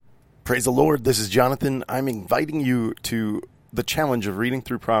Praise the Lord. This is Jonathan. I'm inviting you to the challenge of reading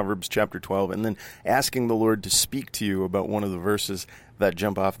through Proverbs chapter 12 and then asking the Lord to speak to you about one of the verses that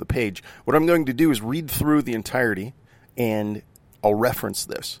jump off the page. What I'm going to do is read through the entirety and I'll reference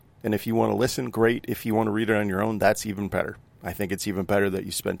this. And if you want to listen, great. If you want to read it on your own, that's even better. I think it's even better that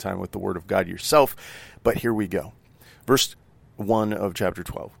you spend time with the Word of God yourself. But here we go. Verse 1 of chapter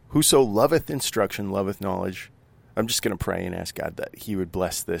 12. Whoso loveth instruction, loveth knowledge. I'm just going to pray and ask God that He would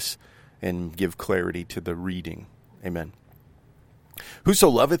bless this and give clarity to the reading. Amen. Whoso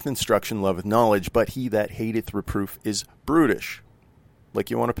loveth instruction, loveth knowledge, but he that hateth reproof is brutish.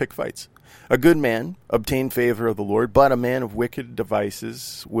 Like you want to pick fights. A good man obtain favor of the Lord, but a man of wicked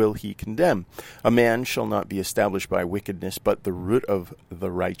devices will he condemn. A man shall not be established by wickedness, but the root of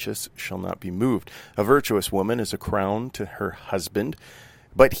the righteous shall not be moved. A virtuous woman is a crown to her husband,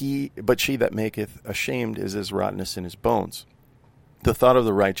 but she that maketh ashamed is as rottenness in his bones. The thought of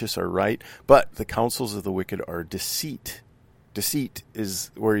the righteous are right, but the counsels of the wicked are deceit. Deceit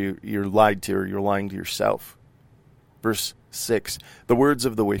is where you're lied to, or you're lying to yourself. Verse 6, the words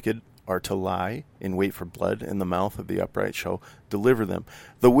of the wicked are to lie and wait for blood, and the mouth of the upright shall deliver them.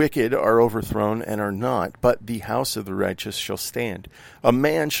 The wicked are overthrown and are not, but the house of the righteous shall stand. A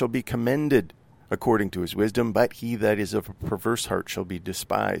man shall be commended according to his wisdom, but he that is of a perverse heart shall be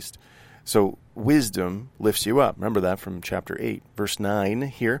despised. So wisdom lifts you up. Remember that from chapter 8. Verse 9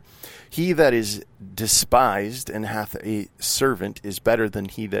 here. He that is despised and hath a servant is better than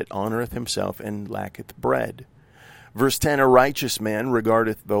he that honoureth himself and lacketh bread. Verse 10, a righteous man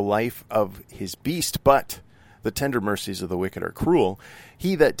regardeth the life of his beast, but the tender mercies of the wicked are cruel.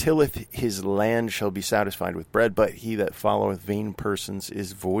 He that tilleth his land shall be satisfied with bread, but he that followeth vain persons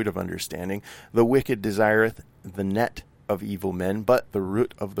is void of understanding. The wicked desireth the net of evil men, but the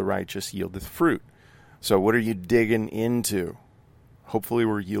root of the righteous yieldeth fruit. So what are you digging into? Hopefully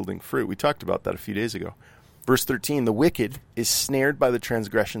we're yielding fruit. We talked about that a few days ago. Verse 13, the wicked is snared by the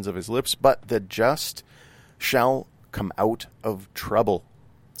transgressions of his lips, but the just shall come out of trouble.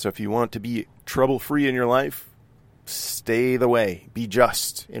 So if you want to be trouble-free in your life, stay the way. Be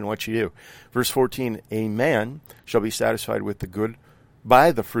just in what you do. Verse 14, a man shall be satisfied with the good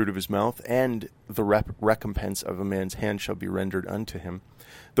by the fruit of his mouth, and the recompense of a man's hand shall be rendered unto him.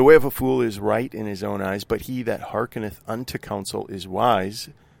 The way of a fool is right in his own eyes, but he that hearkeneth unto counsel is wise.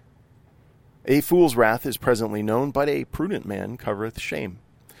 A fool's wrath is presently known, but a prudent man covereth shame.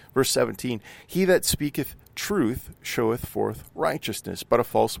 Verse 17, he that speaketh truth showeth forth righteousness, but a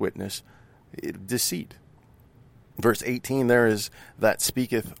false witness deceit. Verse 18, there is that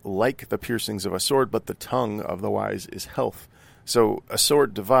speaketh like the piercings of a sword, but the tongue of the wise is health. So a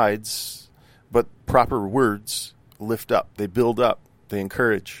sword divides, but proper words lift up. They build up. They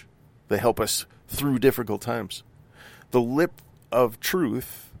encourage. They help us through difficult times. The lip of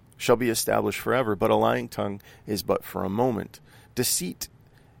truth shall be established forever, but a lying tongue is but for a moment. Deceit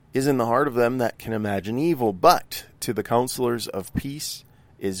is in the heart of them that can imagine evil, but to the counselors of peace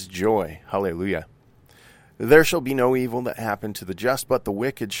is joy. Hallelujah. There shall be no evil that happen to the just, but the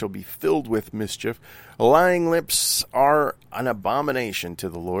wicked shall be filled with mischief. Lying lips are an abomination to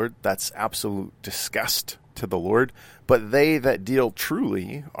the Lord. That's absolute disgust to the Lord. But they that deal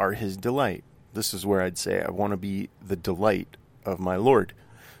truly are his delight. This is where I'd say I want to be the delight of my Lord.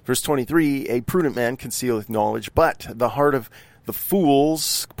 Verse 23, a prudent man concealeth knowledge, but the heart of the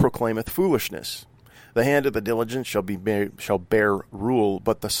fools proclaimeth foolishness. The hand of the diligent shall bear rule,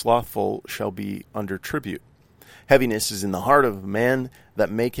 but the slothful shall be under tribute. Heaviness is in the heart of man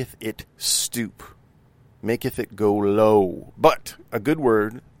that maketh it stoop, maketh it go low. But a good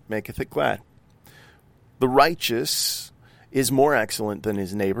word maketh it glad. The righteous is more excellent than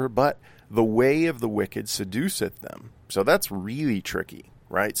his neighbor, but the way of the wicked seduceth them. So that's really tricky,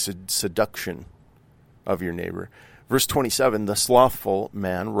 right? Seduction of your neighbor. Verse 27, the slothful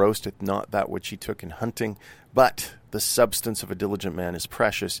man roasteth not that which he took in hunting, but the substance of a diligent man is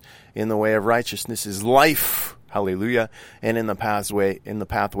precious. In the way of righteousness is life. Hallelujah. And in the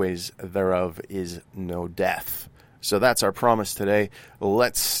pathways thereof is no death. So that's our promise today.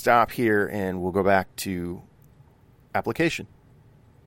 Let's stop here and we'll go back to application.